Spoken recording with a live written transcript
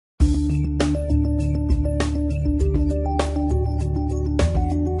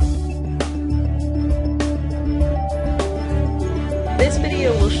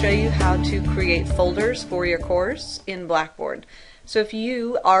you how to create folders for your course in Blackboard. So if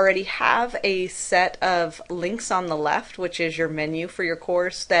you already have a set of links on the left, which is your menu for your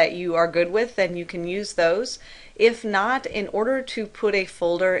course that you are good with, then you can use those. If not, in order to put a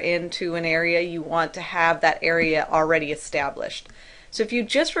folder into an area, you want to have that area already established. So if you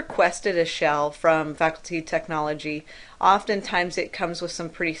just requested a shell from Faculty Technology, oftentimes it comes with some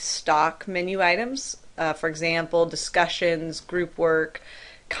pretty stock menu items. For example, discussions, group work,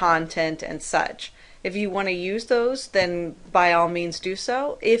 content, and such. If you want to use those, then by all means do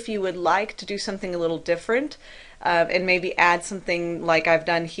so. If you would like to do something a little different, and maybe add something like I've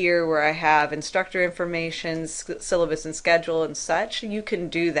done here where I have instructor information, syllabus and schedule and such, you can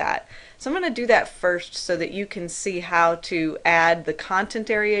do that. So I'm going to do that first so that you can see how to add the content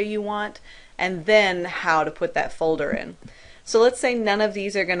area you want and then how to put that folder in. So let's say none of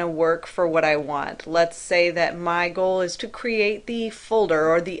these are going to work for what I want. Let's say that my goal is to create the folder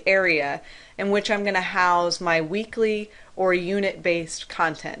or the area in which I'm going to house my weekly or unit-based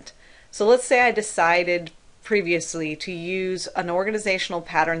content. So let's say I decided previously to use an organizational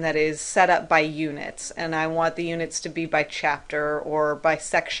pattern that is set up by units, and I want the units to be by chapter or by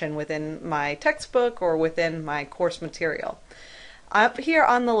section within my textbook or within my course material. Up here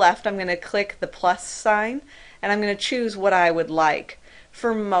on the left, I'm going to click the plus sign and I'm going to choose what I would like.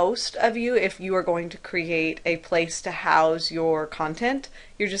 For most of you, if you are going to create a place to house your content,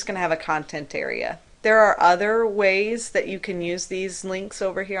 you're just going to have a content area. There are other ways that you can use these links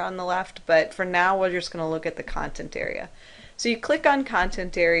over here on the left, but for now we're just going to look at the content area. So you click on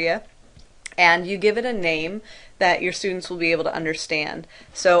content area and you give it a name that your students will be able to understand.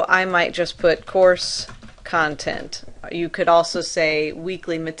 So I might just put course content. You could also say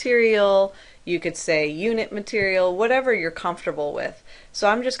weekly material, you could say unit material, whatever you're comfortable with. So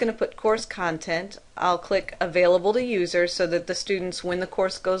I'm just going to put course content. I'll click available to users so that the students, when the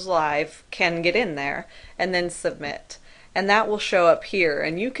course goes live, can get in there, and then submit. And that will show up here,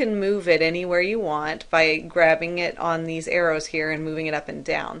 and you can move it anywhere you want by grabbing it on these arrows here and moving it up and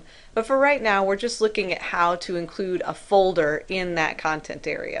down. But for right now, we're just looking at how to include a folder in that content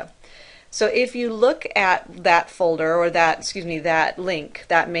area. So if you look at that folder, or that link,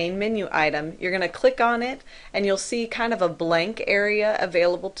 that main menu item, you're going to click on it and you'll see kind of a blank area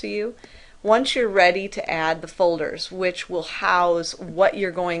available to you. Once you're ready to add the folders, which will house what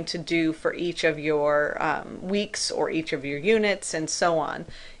you're going to do for each of your weeks or each of your units and so on,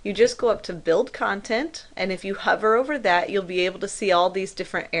 you just go up to build content, and if you hover over that, you'll be able to see all these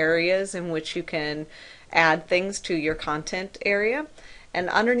different areas in which you can add things to your content area. And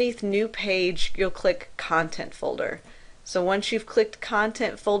underneath new page, you'll click content folder. So once you've clicked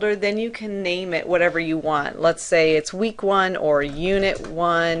content folder, then you can name it whatever you want. Let's say it's week 1 or unit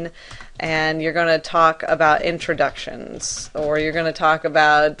 1, and you're going to talk about introductions, or you're going to talk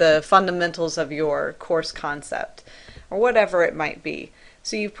about the fundamentals of your course concept, or whatever it might be.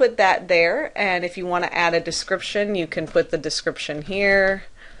 So you put that there, and if you want to add a description, you can put the description here.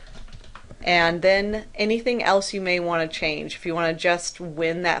 And then anything else you may want to change. If you want to adjust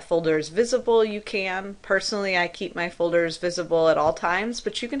when that folder is visible, you can. Personally, I keep my folders visible at all times,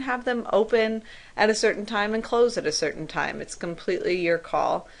 but you can have them open at a certain time and close at a certain time. It's completely your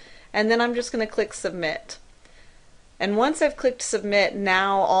call. And then I'm just going to click submit. And once I've clicked submit,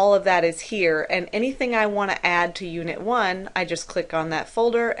 now all of that is here, and anything I want to add to unit 1, I just click on that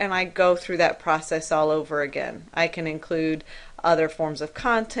folder and I go through that process all over again. I can include other forms of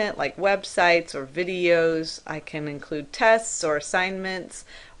content like websites or videos. I can include tests or assignments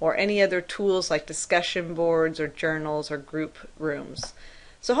or any other tools like discussion boards or journals or group rooms.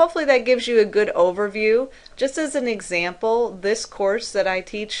 So hopefully that gives you a good overview. Just as an example, this course that I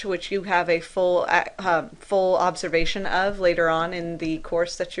teach, which you have a full observation of later on in the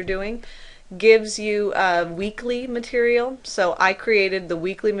course that you're doing, gives you weekly material. So I created the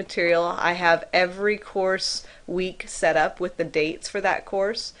weekly material. I have every course week set up with the dates for that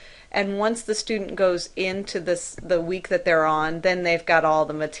course. And once the student goes into the week that they're on, then they've got all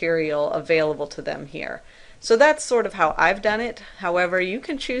the material available to them here. So that's sort of how I've done it. However, you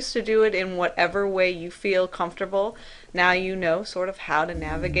can choose to do it in whatever way you feel comfortable. Now you know sort of how to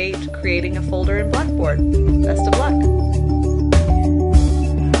navigate creating a folder in Blackboard. Best of luck.